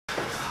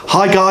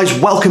Hi guys,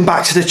 welcome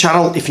back to the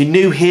channel. If you're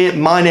new here,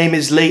 my name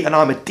is Lee and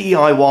I'm a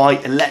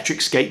DIY electric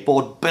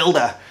skateboard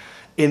builder.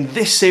 In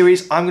this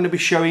series, I'm going to be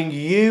showing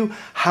you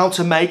how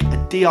to make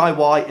a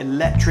DIY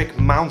electric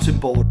mountain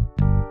board.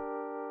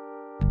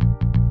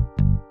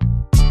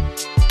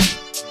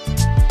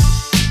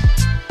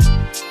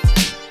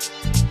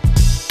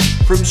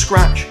 From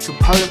scratch,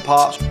 component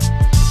parts.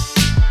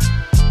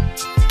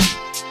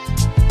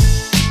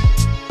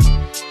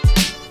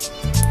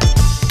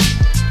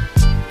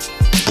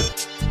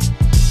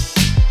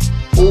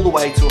 All the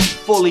way to a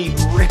fully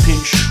ripping,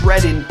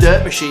 shredding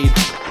dirt machine.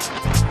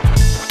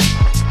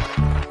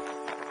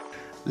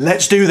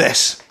 Let's do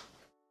this.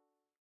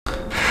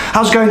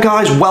 How's it going,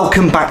 guys?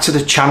 Welcome back to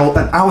the channel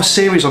and our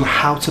series on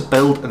how to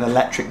build an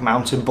electric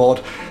mountain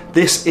board.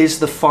 This is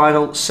the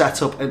final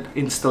setup and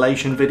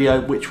installation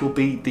video, which will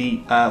be the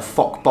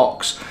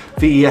Fockbox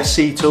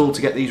VESC tool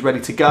to get these ready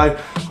to go.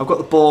 I've got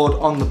the board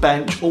on the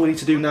bench. All we need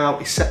to do now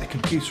is set the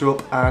computer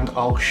up and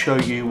I'll show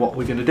you what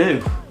we're going to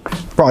do.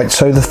 Right,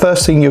 so the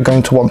first thing you're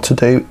going to want to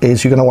do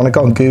is you're going to want to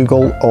go on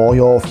Google or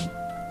your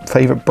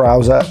favourite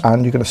browser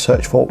and you're going to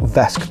search for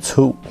VESC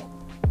tool.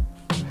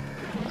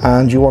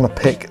 And you want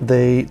to pick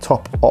the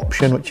top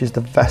option, which is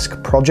the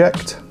VESC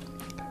project.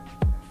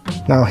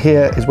 Now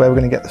here is where we're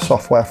going to get the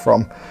software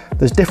from.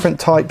 There's different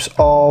types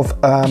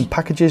of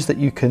packages that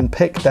you can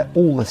pick. They're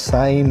all the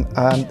same,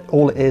 and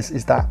all it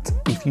is that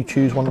if you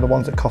choose one of the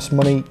ones that costs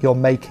money, you're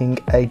making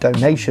a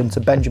donation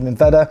to Benjamin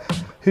Vedder,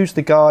 who's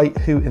the guy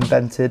who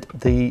invented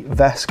the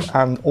VESC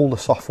and all the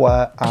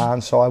software,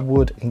 and so I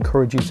would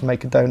encourage you to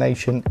make a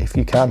donation if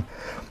you can.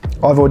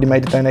 I've already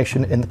made a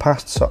donation in the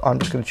past, so I'm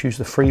just going to choose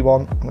the free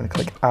one. I'm going to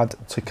click add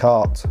to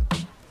cart.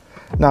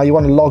 Now you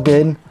want to log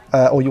in,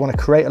 or you want to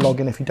create a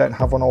login if you don't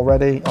have one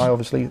already. I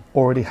obviously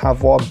already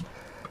have one.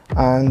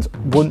 And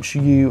once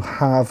you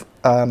have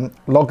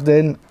logged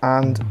in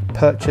and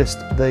purchased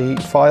the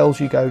files,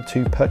 you go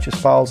to purchase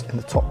files in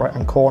the top right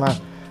hand corner.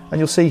 And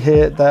you'll see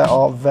here there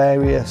are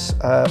various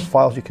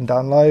files you can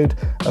download.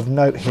 Of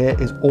note here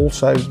is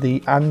also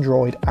the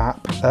Android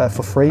app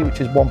for free, which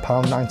is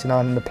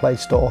 £1.99 in the Play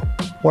Store.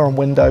 We're on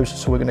Windows,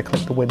 so we're going to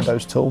click the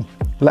Windows tool.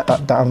 Let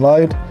that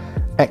download,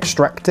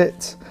 extract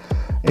it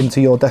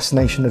into your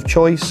destination of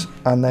choice,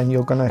 and then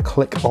you're going to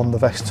click on the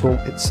VESC tool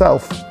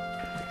itself.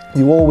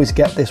 You always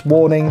get this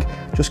warning,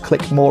 just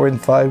click more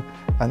info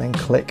and then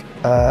click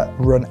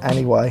run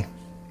anyway.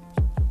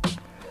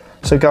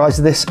 So guys,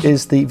 this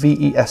is the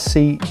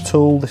VESC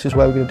tool. This is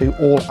where we're going to do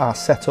all our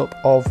setup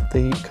of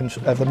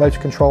the motor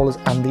controllers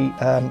and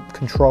the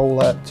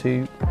controller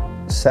to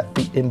set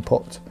the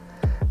input.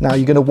 Now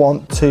you're going to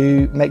want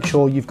to make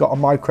sure you've got a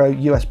micro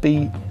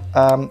USB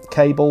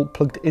cable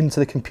plugged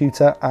into the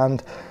computer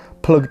and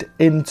plugged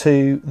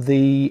into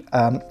the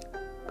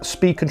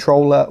speed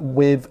controller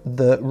with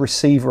the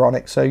receiver on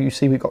it. So you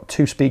see we've got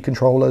two speed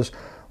controllers.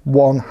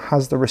 One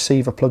has the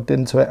receiver plugged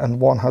into it and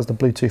one has the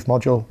Bluetooth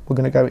module. We're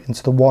going to go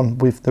into the one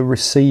with the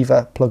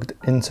receiver plugged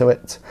into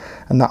it,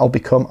 and that'll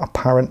become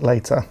apparent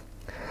later.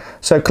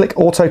 So click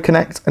auto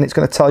connect and it's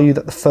going to tell you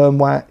that the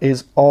firmware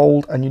is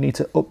old and you need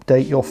to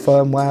update your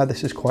firmware.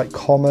 This is quite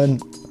common,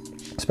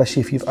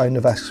 especially if you've owned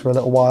the VESCs for a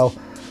little while.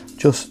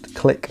 Just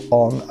click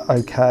on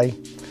OK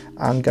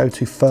and go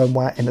to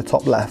firmware in the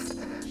top left.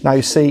 Now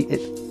you see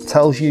it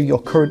tells you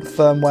your current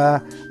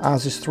firmware.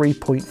 Ours is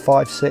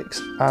 3.56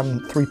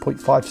 and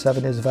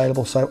 3.57 is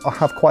available, so I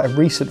have quite a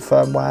recent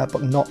firmware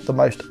but not the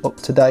most up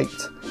to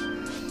date.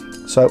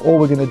 So all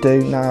we're going to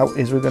do now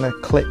is we're going to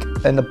click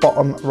in the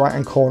bottom right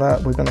hand corner,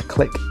 we're going to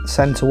click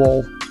send to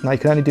all. Now you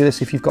can only do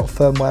this if you've got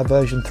firmware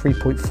version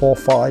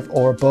 3.45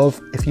 or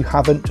above. If you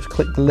haven't, just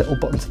click the little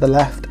button to the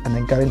left and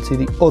then go into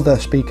the other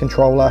speed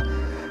controller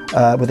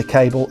with a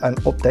cable and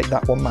update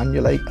that one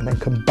manually, and then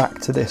come back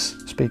to this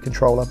speed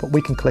controller. But we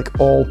can click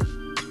all.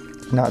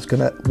 Now it's going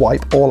to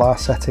wipe all our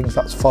settings,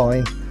 that's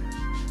fine.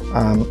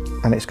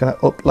 And it's going to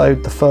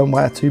upload the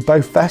firmware to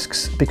both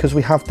VESCs because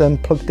we have them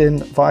plugged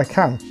in via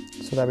CAN.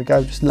 So there we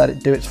go, just let it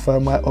do its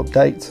firmware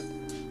update.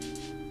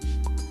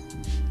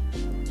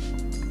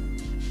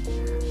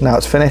 Now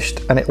it's finished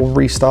and it will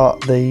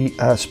restart the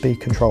speed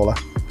controller.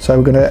 So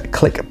we're going to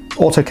click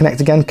auto connect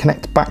again,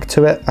 connect back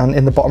to it, and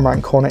in the bottom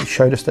right corner it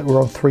showed us that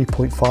we're on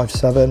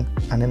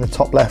 3.57, and in the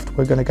top left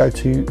we're going to go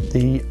to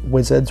the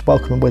wizards,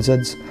 welcome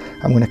wizards.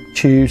 I'm going to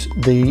choose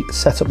the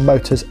setup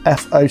motors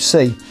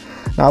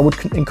FOC. Now I would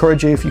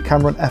encourage you, if you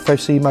can run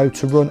FOC mode,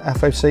 to run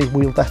FOC.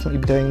 We'll definitely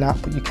be doing that,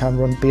 but you can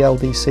run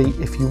BLDC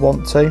if you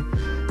want to.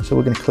 So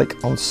we're going to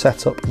click on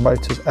setup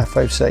motors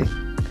FOC.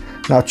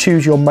 Now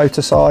choose your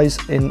motor size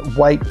in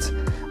weight.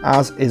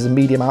 As is a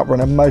medium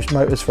outrunner. Most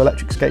motors for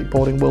electric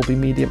skateboarding will be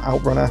medium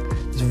outrunner.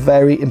 It's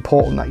very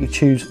important that you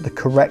choose the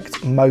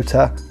correct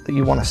motor that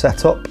you want to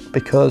set up,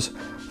 because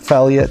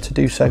failure to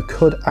do so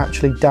could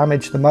actually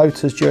damage the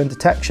motors during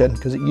detection,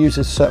 because it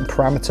uses certain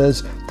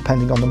parameters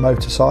depending on the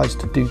motor size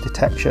to do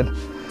detection.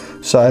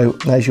 So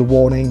there's your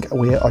warning.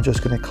 We are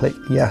just going to click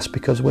yes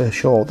because we're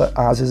sure that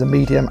ours is a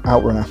medium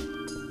outrunner.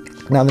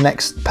 Now the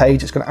next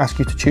page, it's going to ask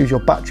you to choose your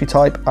battery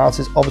type. Ours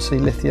is obviously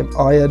lithium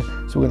ion,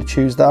 so we're going to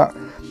choose that.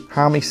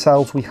 how many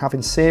cells we have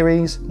in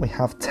series. We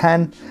have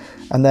 10.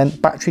 And then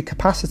battery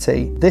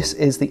capacity. This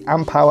is the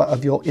amp hour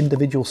of your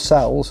individual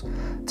cells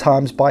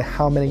times by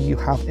how many you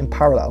have in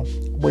parallel.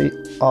 We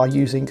are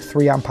using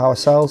 3 amp hour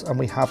cells and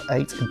we have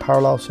 8 in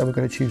parallel, so we're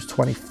going to choose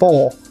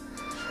 24.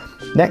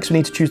 Next, we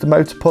need to choose the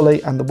motor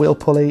pulley and the wheel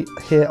pulley.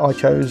 Here I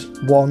chose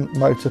 1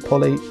 motor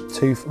pulley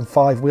tooth and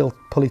 5 wheel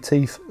pulley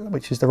teeth,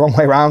 which is the wrong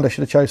way around. I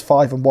should have chose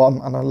 5 and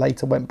 1, and I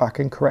later went back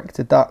and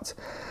corrected that.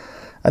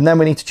 And then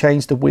we need to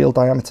change the wheel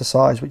diameter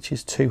size, which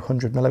is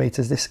 200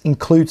 millimeters. This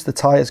includes the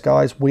tires,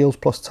 guys, wheels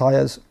plus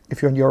tires.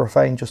 If you're on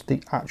urethane, just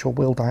the actual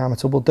wheel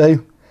diameter will do.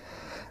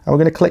 And we're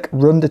going to click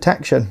run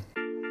detection.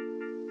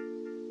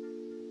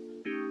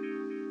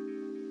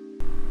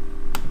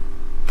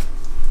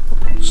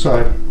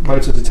 So,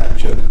 motor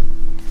detection.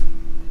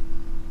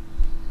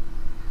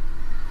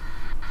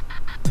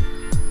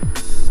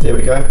 There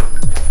we go.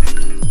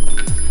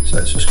 So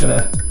it's just going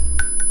to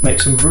make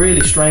some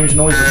really strange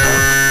noises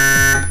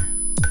now.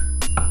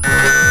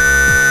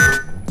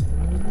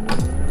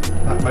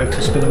 That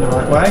motor's spinning the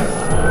right way.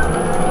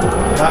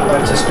 That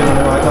motor's spinning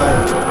the right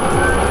way.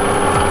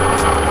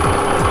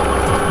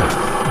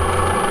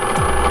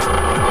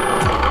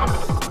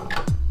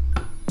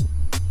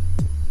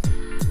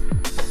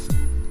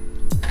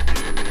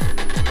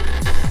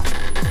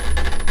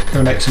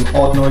 Going to make some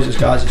odd noises,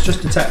 guys. It's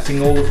just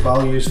detecting all the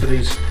values for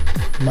these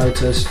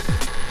motors.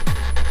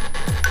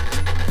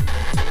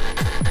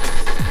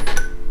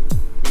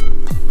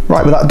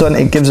 Right, with that done,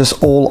 it gives us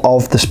all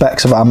of the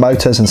specs of our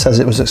motors and says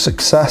it was a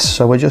success.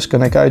 So we're just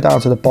going to go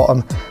down to the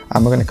bottom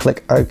and we're going to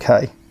click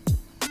OK.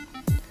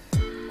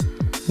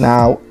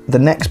 Now, the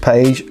next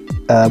page,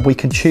 we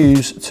can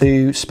choose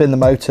to spin the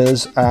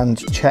motors and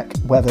check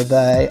whether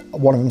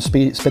one of them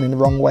spinning the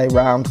wrong way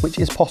around, which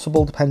is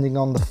possible depending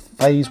on the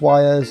phase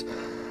wires.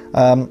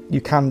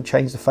 You can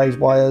change the phase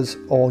wires,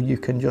 or you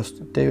can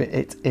just do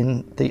it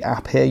in the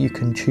app here. You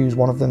can choose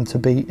one of them to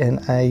be in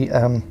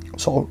a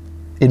sort of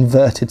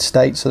inverted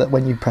state, so that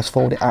when you press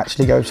forward it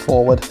actually goes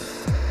forward.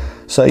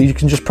 So you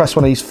can just press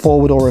one of these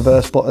forward or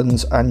reverse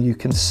buttons and you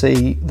can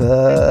see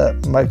the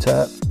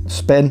motor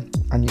spin,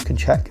 and you can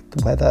check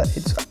whether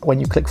it's, when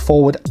you click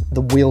forward,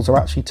 the wheels are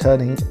actually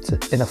turning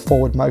in a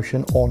forward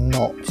motion or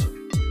not.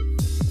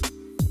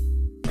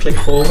 Click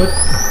forward.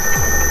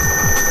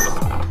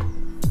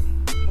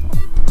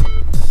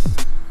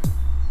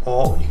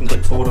 Or you can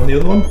click forward on the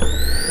other one.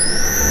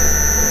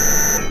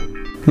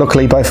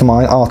 Luckily both of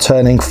mine are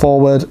turning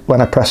forward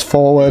when I press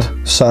forward,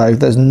 so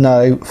there's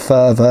no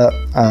further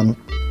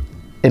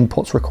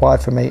inputs required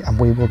for me, and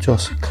we will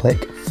just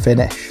click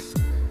finish.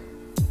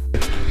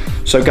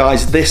 So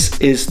guys, this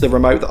is the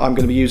remote that I'm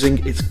going to be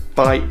using. It's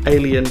by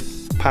Alien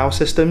Power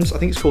Systems. I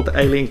think it's called the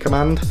Alien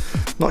Command.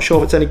 Not sure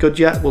if it's any good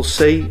yet, we'll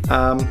see.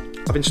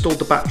 I've installed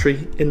the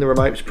battery in the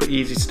remote. It's pretty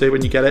easy to do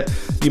when you get it.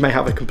 You may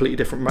have a completely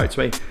different remote to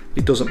me.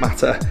 It doesn't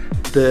matter.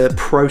 The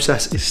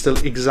process is still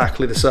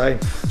exactly the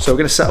same. So we're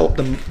going to set up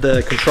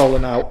the controller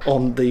now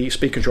on the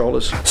speed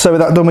controllers. So with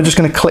that done, we're just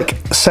going to click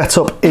set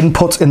up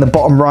input in the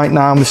bottom right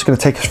now. This is going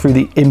to take us through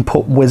the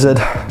input wizard.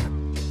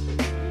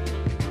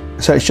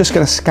 So it's just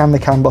going to scan the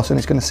CAN bus and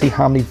it's going to see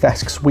how many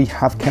VESCs we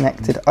have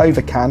connected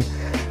over CAN.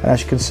 And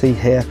as you can see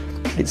here,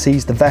 it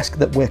sees the VESC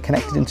that we're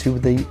connected into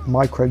with the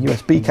micro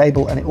USB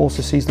cable, and it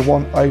also sees the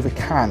one over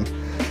CAN.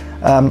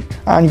 And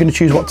you're going to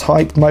choose what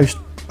type. Most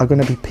are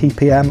going to be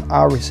PPM.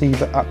 Our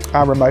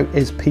remote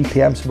is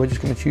PPM, so we're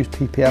just going to choose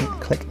PPM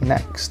and click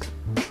next.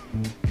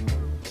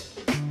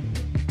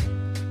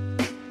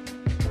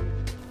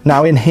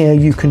 Now in here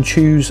you can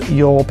choose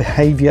your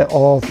behaviour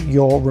of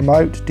your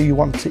remote. Do you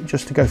want it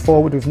just to go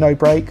forward with no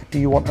brake? Do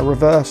you want a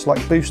reverse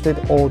like boosted,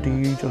 or do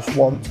you just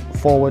want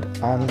forward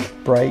and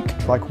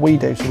brake like we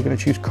do? So we're going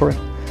to choose current,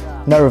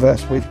 no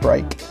reverse with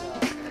brake.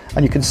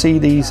 And you can see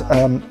these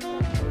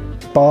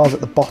bars at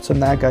the bottom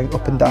there going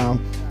up and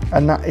down,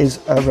 and that is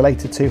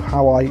related to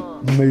how I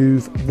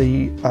move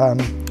the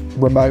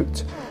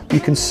remote. You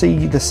can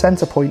see the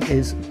center point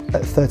is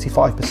at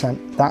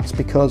 35%. That's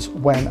because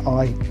when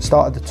I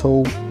started the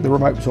tool, the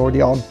remote was already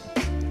on,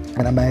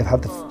 and I may have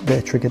had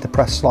the trigger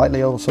depressed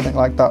slightly or something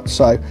like that.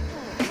 So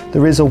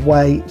there is a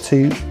way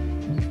to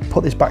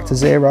put this back to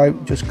 0.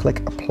 Just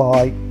click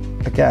apply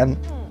again,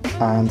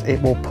 and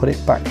it will put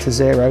it back to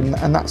 0.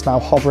 And that's now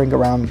hovering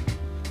around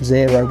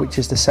 0, which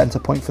is the center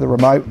point for the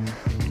remote.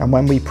 And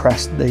when we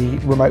press the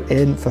remote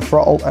in for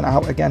throttle and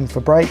out again for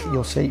brake,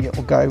 you'll see it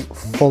will go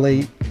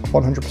fully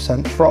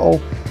 100%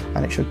 throttle,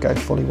 and it should go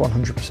fully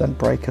 100%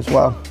 brake as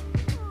well.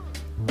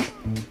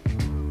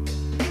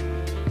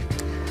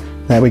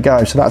 There we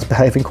go, so that's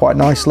behaving quite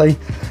nicely.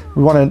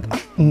 We want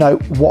to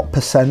note what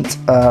percent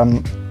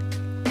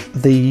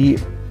the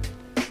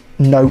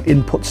no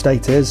input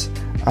state is,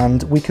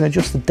 and we can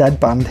adjust the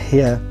deadband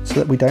here so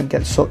that we don't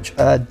get such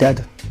a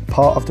dead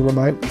part of the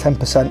remote.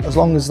 10%, as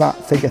long as that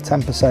figure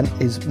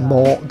 10% is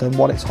more than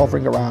what it's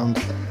hovering around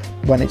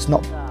when it's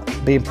not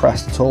being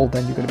pressed at all,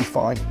 then you're going to be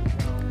fine.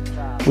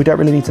 We don't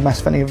really need to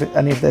mess with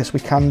any of this. We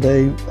can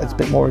do, it's a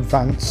bit more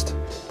advanced,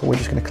 but we're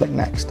just going to click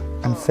next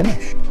and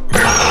finish.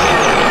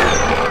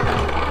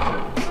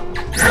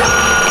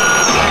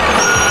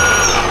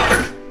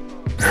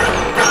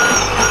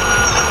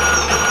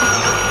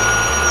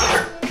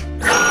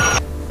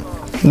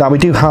 Now we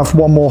do have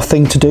one more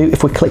thing to do.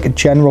 If we click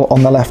general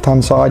on the left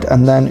hand side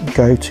and then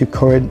go to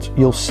current,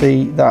 you'll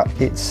see that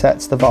it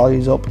sets the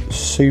values up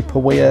super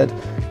weird.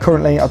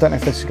 Currently, I don't know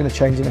if this is going to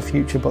change in the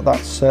future, but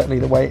that's certainly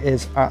the way it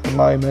is at the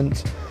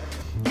moment.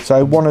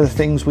 So one of the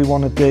things we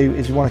want to do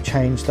is we want to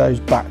change those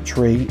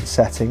battery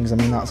settings. I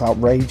mean, that's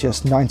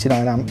outrageous,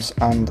 99 amps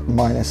and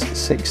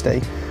 -60.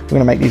 We're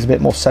going to make these a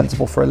bit more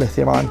sensible for a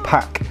lithium ion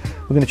pack.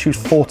 We're going to choose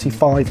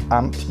 45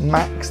 amps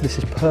max. This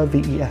is per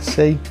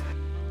VESC.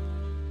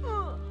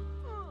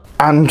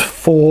 And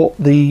for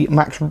the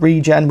max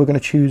regen, we're going to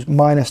choose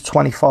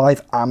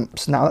 -25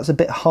 amps. Now that's a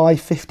bit high,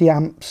 50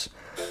 amps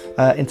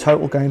in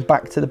total going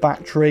back to the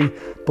battery,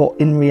 but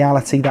in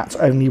reality that's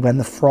only when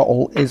the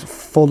throttle is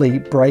fully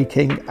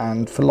braking,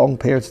 and for long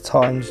periods of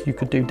times you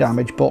could do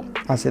damage, but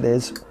as it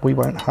is we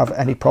won't have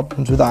any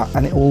problems with that,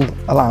 and it will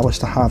allow us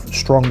to have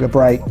stronger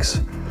brakes.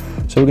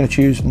 So we're going to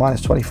choose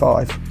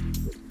 -25.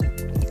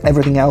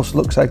 Everything else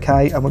looks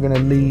okay, and we're going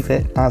to leave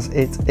it as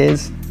it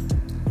is.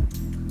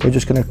 We're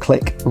just going to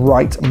click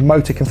write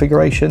motor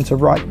configuration to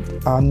write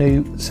our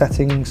new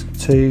settings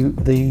to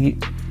the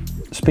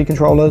speed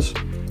controllers.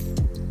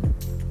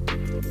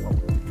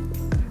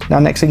 Now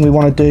next thing we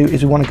want to do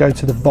is we want to go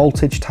to the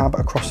voltage tab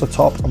across the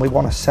top, and we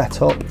want to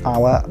set up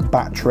our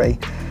battery.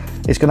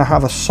 It's going to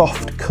have a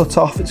soft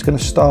cutoff. It's going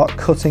to start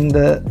cutting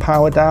the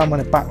power down when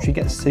a battery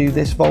gets to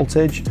this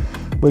voltage.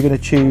 We're going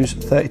to choose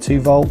 32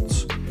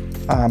 volts.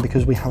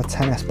 Because we have a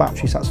 10S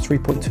battery, so that's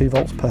 3.2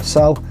 volts per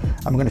cell,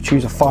 and we're going to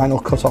choose a final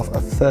cutoff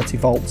of 30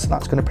 volts.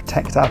 That's going to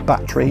protect our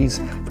batteries.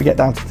 If we get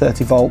down to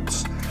 30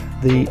 volts,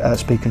 the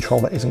speed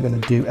controller isn't going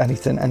to do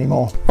anything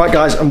anymore. Right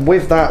guys, and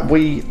with that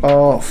we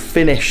are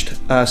finished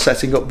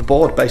setting up the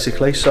board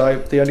basically,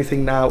 so the only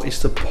thing now is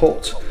to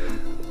put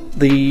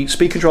the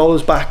speed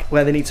controllers back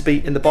where they need to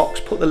be in the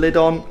box, put the lid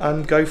on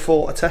and go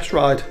for a test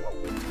ride.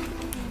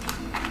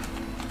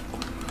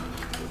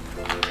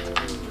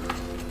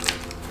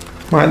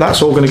 Right,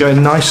 that's all going to go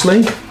in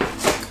nicely.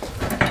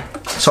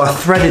 So I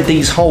threaded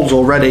these holes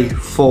already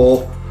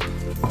for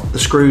the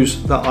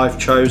screws that I've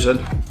chosen,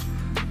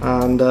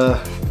 and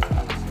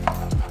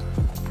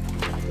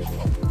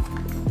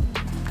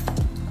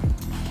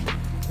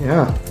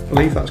yeah, I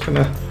believe that's going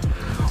to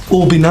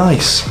all be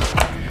nice.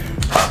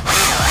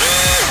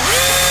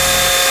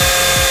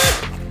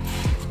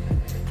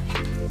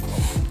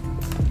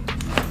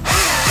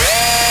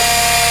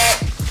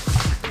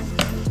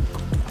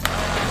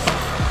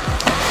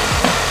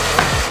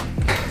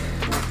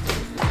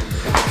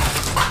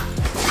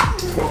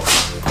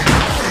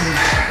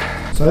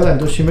 So then,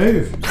 does she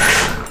move?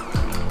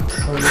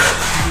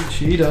 Oh,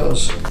 she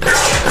does.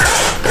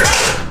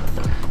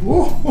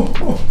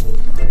 Whoa.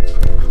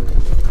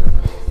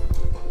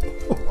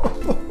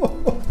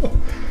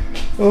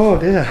 Oh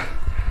dear.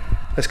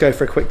 Let's go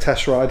for a quick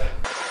test ride.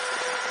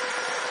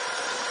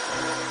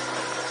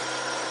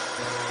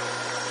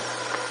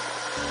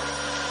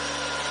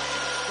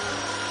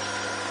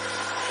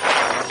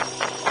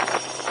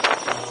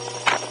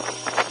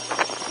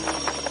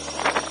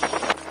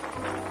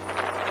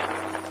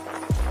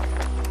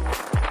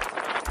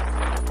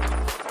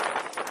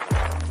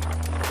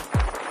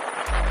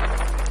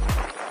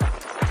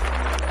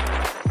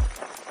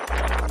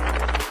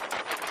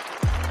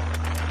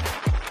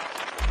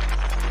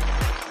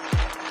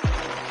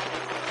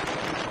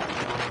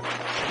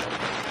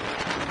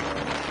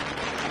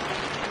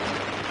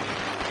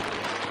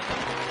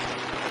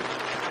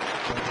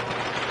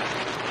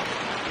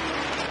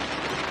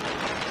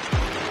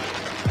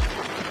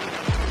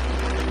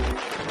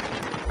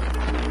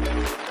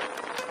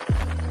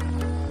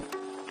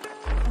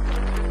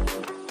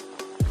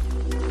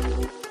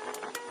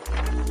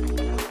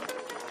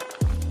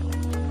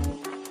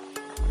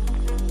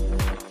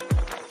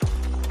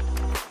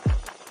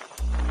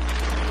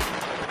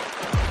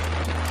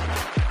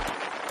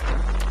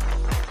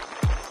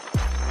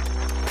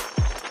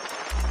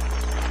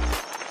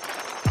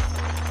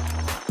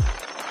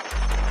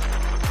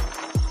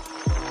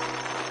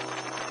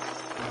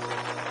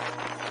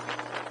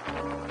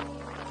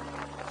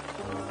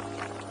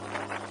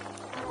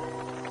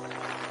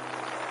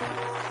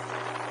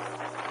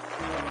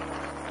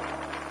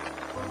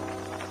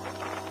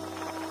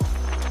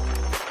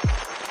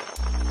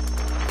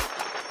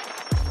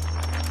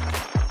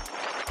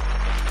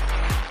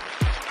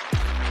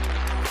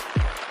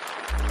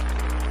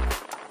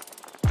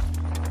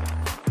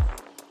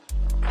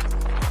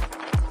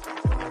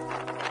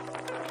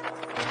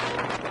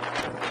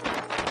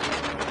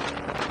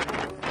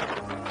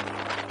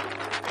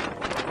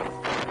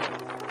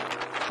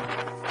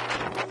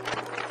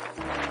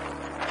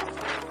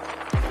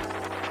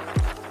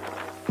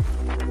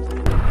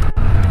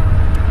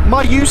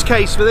 My use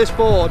case for this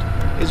board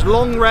is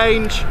long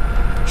range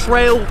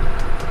trail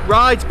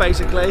rides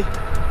basically.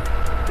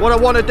 What I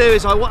want to do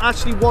is I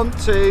actually want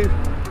to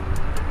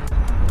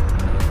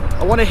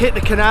hit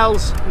the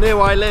canals near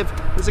where I live.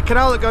 There's a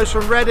canal that goes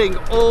from Reading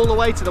all the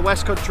way to the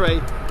West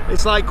Country.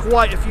 It's like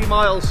quite a few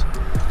miles.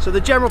 So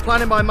the general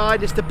plan in my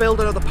mind is to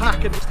build another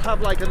pack and just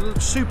have like a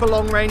super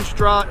long range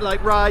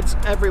rides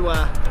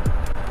everywhere.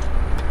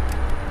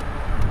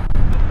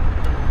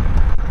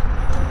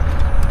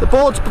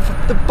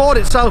 The board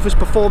itself is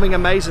performing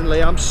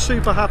amazingly. I'm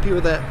super happy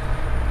with it.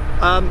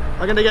 I'm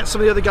going to get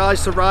some of the other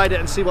guys to ride it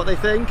and see what they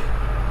think.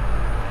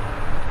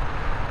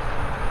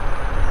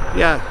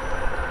 Yeah.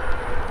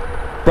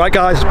 Right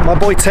guys, my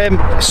boy Tim,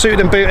 suited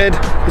and booted.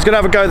 He's going to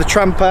have a go at the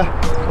Trampa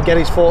and get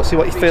his thoughts, see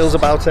what he feels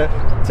about it.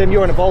 Tim,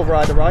 you're an Evolve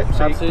rider, right?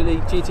 So absolutely,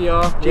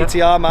 GTR. GTR,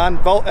 yeah. Man.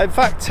 In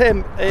fact,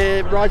 Tim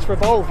rides for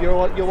Evolve. You're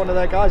one of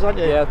their guys, aren't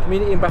you? Yeah,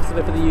 community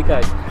ambassador for the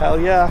UK. Hell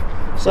yeah.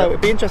 So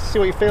it'd be interesting to see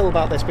what you feel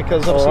about this,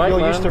 because obviously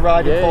you're used to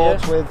riding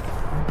boards with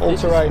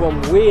all-terrain.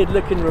 This is one weird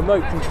looking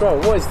remote control.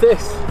 What is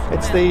this?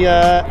 It's the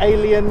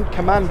Alien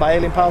Command by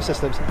Alien Power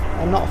Systems.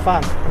 I'm not a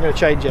fan. I'm going to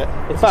change it.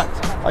 In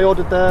fact, I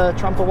ordered the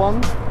Trampa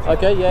one.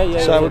 Okay, yeah.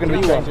 So we're going to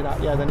be changing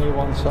that. Yeah, the new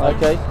one. So.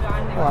 Okay.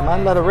 All right,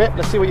 man. Let her rip.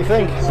 Let's see what you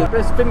think. So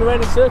let's spin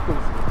around in circles.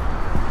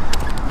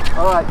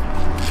 All right.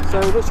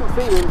 So what's your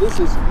feeling? This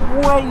is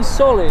way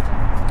solid.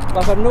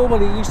 Like I'm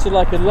normally used to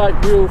like a light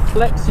real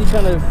flexy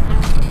kind of.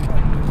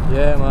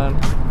 Yeah, man.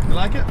 You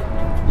like it?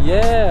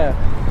 Yeah.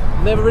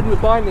 Never ridden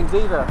with bindings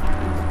either.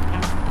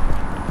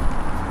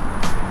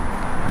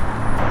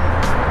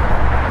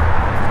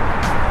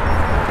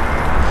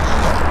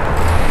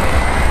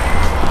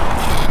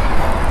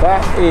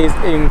 That is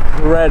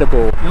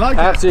incredible. You like it?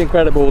 Absolutely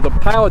incredible. The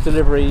power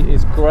delivery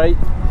is great.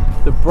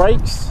 The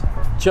brakes,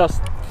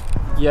 just,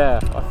 yeah,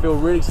 I feel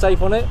really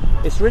safe on it.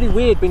 It's really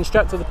weird being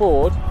strapped to the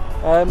board.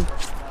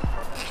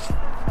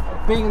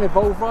 Being an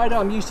Evolve rider,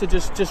 I'm used to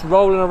just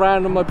rolling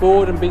around on my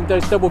board and being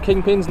those double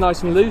kingpins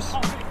nice and loose.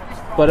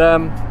 But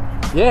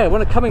yeah,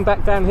 when I'm coming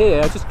back down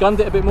here, I just gunned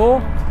it a bit more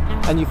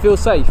and you feel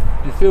safe.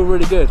 You feel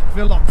really good. You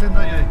feel locked in,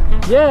 don't you?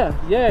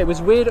 Yeah, it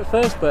was weird at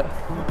first, but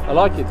I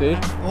like it, dude.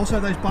 Also,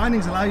 those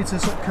bindings allow you to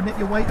sort of commit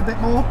your weight a bit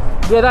more.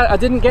 Yeah, I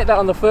didn't get that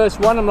on the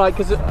first one. I'm like,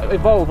 because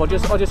Evolve, I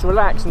just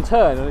relax and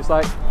turn, and it's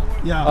like,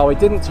 yeah. Oh, it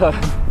didn't turn.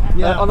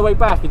 Yeah. On the way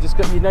back, it just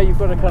got, you've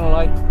got to kind of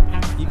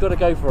like, you've got to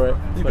go for it.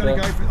 You've got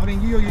to go for it. I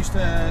mean, you're used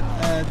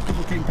to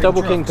double kingpin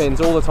Double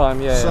kingpins all the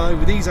time, yeah. So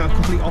with these are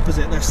complete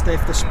opposite. They're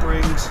stiff, the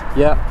springs.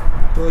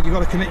 Yeah. But you've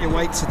got to commit your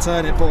weight to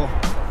turn it, but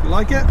you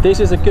like it? This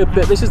is a good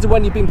bit. This is the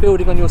one you've been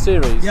building on your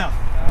series. Yeah.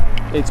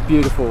 It's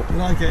beautiful. You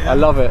like it? Yeah? I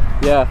love it,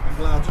 yeah. I'm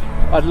glad.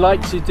 I'd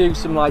like to do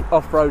some like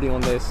off-roading on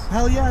this.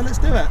 Hell yeah, let's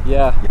do it.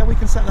 Yeah. Yeah, we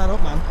can set that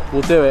up, man.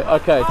 We'll do it,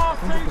 okay.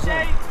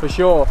 100%. For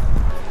sure.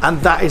 And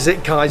that is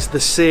it, guys. The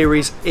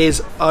series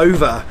is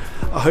over.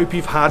 I hope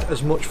you've had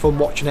as much fun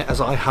watching it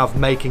as I have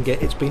making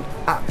it. It's been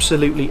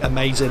absolutely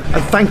amazing.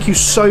 And thank you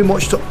so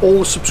much to all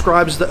the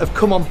subscribers that have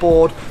come on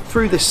board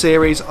through this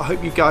series. I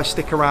hope you guys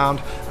stick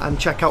around and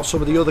check out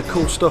some of the other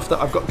cool stuff that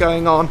I've got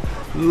going on.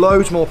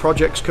 Loads more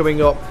projects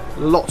coming up.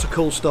 Lots of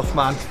cool stuff,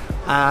 man.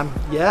 And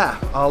yeah,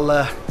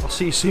 I'll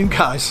see you soon,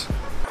 guys.